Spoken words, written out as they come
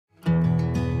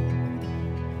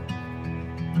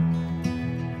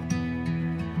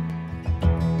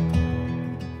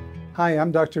Hi,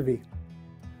 I'm Dr. V.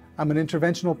 I'm an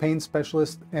interventional pain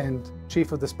specialist and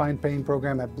chief of the spine pain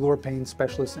program at Bloor Pain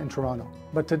Specialists in Toronto.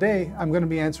 But today, I'm going to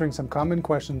be answering some common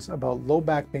questions about low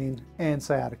back pain and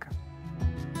sciatica.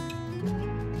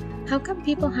 How come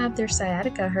people have their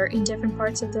sciatica hurt in different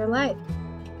parts of their life?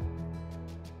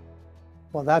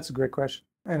 Well, that's a great question,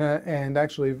 and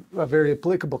actually a very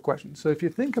applicable question. So if you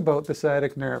think about the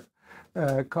sciatic nerve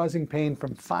causing pain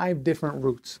from 5 different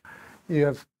routes, you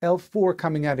have L4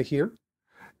 coming out of here,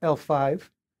 L5,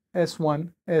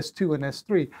 S1, S2, and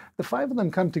S3. The 5 of them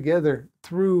come together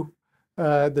through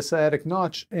the sciatic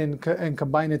notch and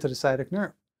combine into the sciatic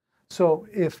nerve. So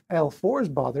if L4 is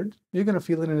bothered, you're going to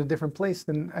feel it in a different place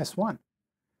than S1.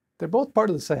 They're both part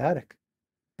of the sciatic,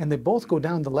 and they both go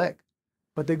down the leg,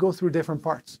 but they go through different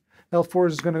parts. L4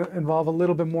 is going to involve a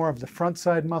little bit more of the front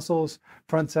side muscles,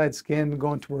 front side skin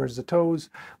going towards the toes,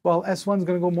 while S1 is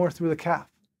going to go more through the calf.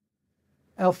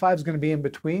 L5 is going to be in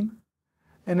between,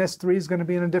 and S3 is going to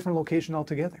be in a different location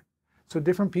altogether. So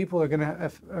different people are going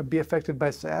to be affected by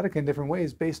sciatica in different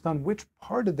ways based on which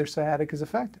part of their sciatica is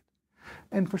affected.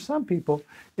 And for some people,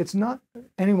 it's not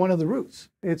any one of the roots.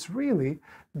 It's really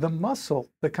the muscle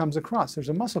that comes across. There's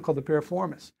a muscle called the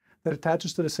piriformis that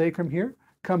attaches to the sacrum here,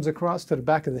 comes across to the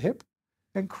back of the hip,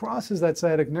 and crosses that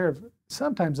sciatic nerve.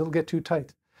 Sometimes it'll get too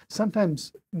tight.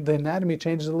 Sometimes the anatomy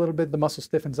changes a little bit, the muscle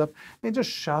stiffens up, and it just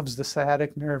shoves the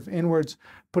sciatic nerve inwards,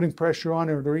 putting pressure on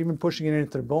it or even pushing it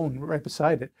into the bone right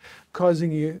beside it,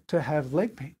 causing you to have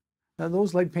leg pain. Now,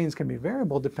 those leg pains can be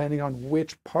variable depending on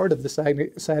which part of the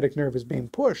sciatic nerve is being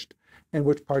pushed and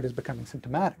which part is becoming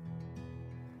symptomatic.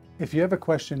 If you have a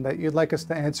question that you'd like us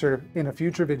to answer in a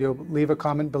future video, leave a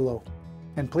comment below.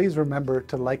 And please remember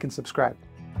to like and subscribe.